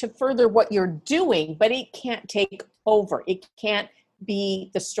on it to further what you're doing, but it can't take over. It can't be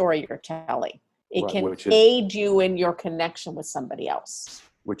the story you're telling. It can aid you in your connection with somebody else.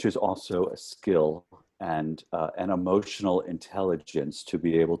 Which is also a skill and an emotional intelligence, to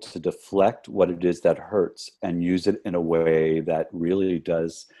be able to deflect what it is that hurts and use it in a way that really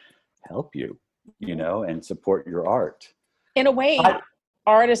does help you. you know, and support your art. In a way,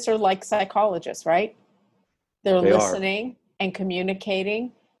 artists are like psychologists, right? They're They are. listening and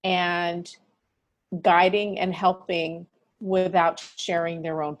communicating and guiding and helping without sharing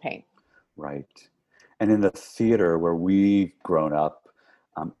their own pain. Right. And in the theater where we've grown up,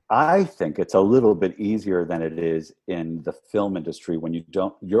 I think it's a little bit easier than it is in the film industry when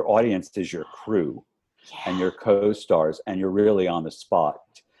your audience is your crew and your co-stars, and you're really on the spot.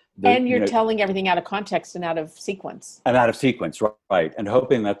 And you're telling everything out of context and out of sequence. Right. And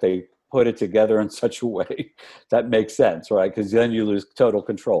hoping that they put it together in such a way that makes sense, right? Because then you lose total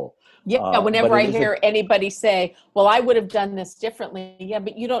control. Yeah, whenever I hear anybody say, well, I would have done this differently. Yeah,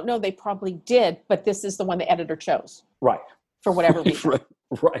 but you don't know, they probably did, but this is the one the editor chose. Right. For whatever reason.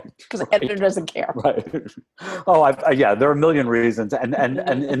 Right. Because the editor doesn't care. Right. Oh, yeah, there are a million reasons. And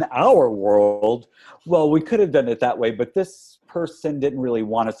in our world, well, we could have done it that way, but this person didn't really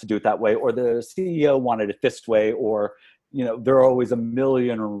want us to do it that way, or the CEO wanted it this way, or, you know, there are always a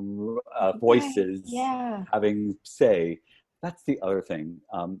million voices having say. That's the other thing.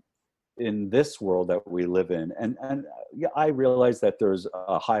 In this world that we live in, and I realize that there's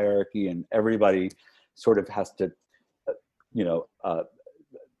a hierarchy and everybody sort of has to,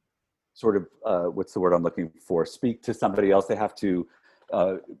 what's the word I'm looking for? Speak to somebody else. They have to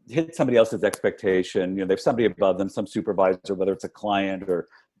hit somebody else's expectation. You know, there's somebody above them, some supervisor, whether it's a client or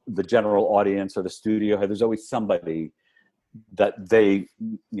the general audience or the studio head. There's always somebody that they,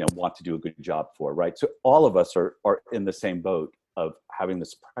 want to do a good job for, right? So all of us are in the same boat of having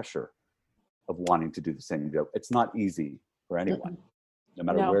this pressure of wanting to do the same job. It's not easy for anyone, no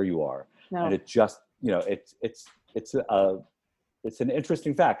matter where you are. No. And it just, it's an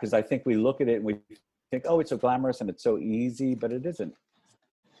interesting fact, because I think we look at it and we think, oh, it's so glamorous and it's so easy, but it isn't.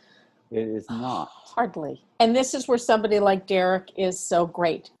 It is not. Hardly. And this is where somebody like Derek is so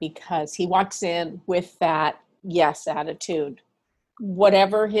great, because he walks in with that yes attitude.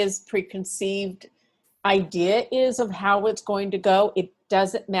 Whatever his preconceived idea is of how it's going to go, it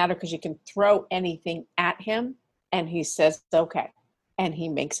doesn't matter, because you can throw anything at him and he says, okay. And he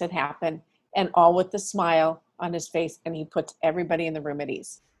makes it happen, and all with the smile on his face, and he puts everybody in the room at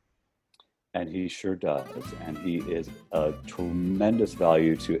ease. And he sure does. And he is a tremendous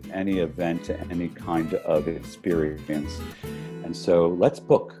value to any event, to any kind of experience. And so let's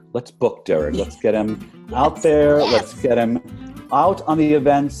book Derek. Let's get him out there. Yes. Let's get him out on the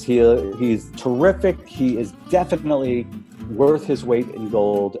events. He's terrific. He is definitely worth his weight in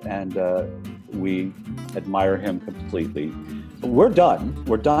gold, and we admire him completely. We're done.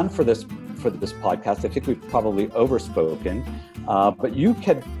 We're done for this podcast. I think we've probably overspoken, but you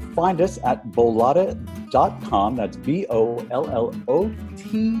can find us at bollata.com. That's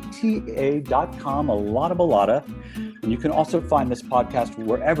BOLLOTTA.com. A lot of Bollata. And you can also find this podcast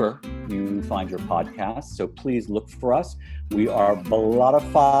wherever you find your podcasts. So please look for us. We are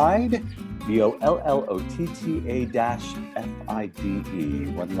Bollatified,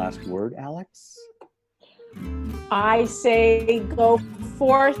 BOLLOTTA-FIDE. One last word, Alex? I say go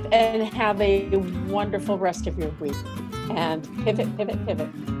forth and have a wonderful rest of your week. And pivot.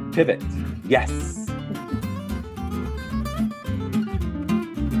 Pivot. Yes.